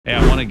Hey,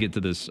 I want to get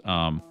to this.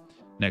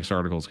 Next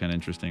article is kind of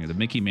interesting. The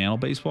Mickey Mantle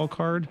baseball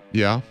card.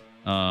 Yeah.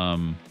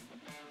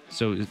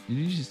 So did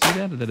you see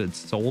that it's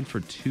sold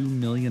for $2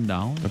 million?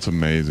 That's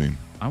amazing.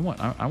 I want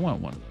one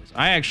of those.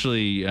 I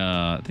actually,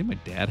 I think my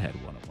dad had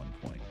one at one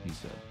point. He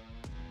said,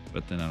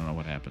 but then I don't know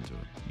what happened to it.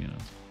 You know.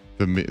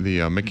 The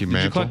Mickey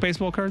Mantle. Did you collect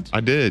baseball cards?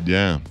 I did,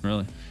 yeah.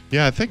 Really?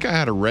 Yeah, I think I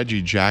had a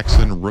Reggie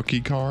Jackson rookie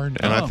card,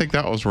 and I think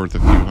that was worth a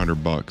few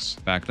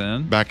 $100 back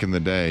then. Back in the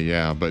day,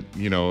 yeah. But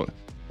you know,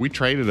 we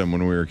traded them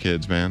when we were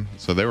kids, man.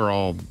 So they were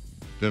all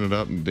dented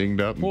up and dinged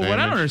up. And well, damaged. what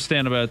I don't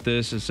understand about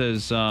this, it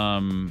says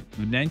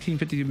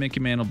 1952 Mickey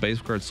Mantle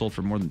baseball cards sold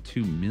for more than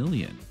 $2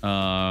 million.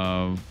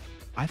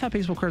 I thought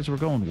baseball cards were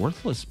going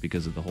worthless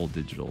because of the whole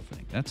digital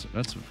thing. That's.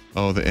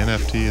 Oh, the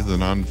NFT, the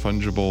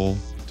non-fungible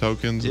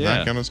tokens, and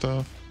that kind of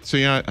stuff. So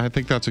yeah, I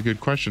think that's a good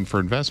question for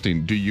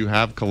investing. Do you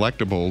have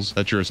collectibles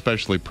that you're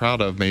especially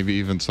proud of? Maybe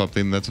even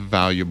something that's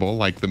valuable,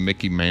 like the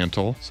Mickey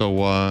Mantle. So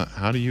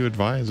how do you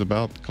advise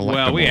about collectibles?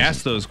 Well, we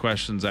asked those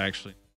questions actually.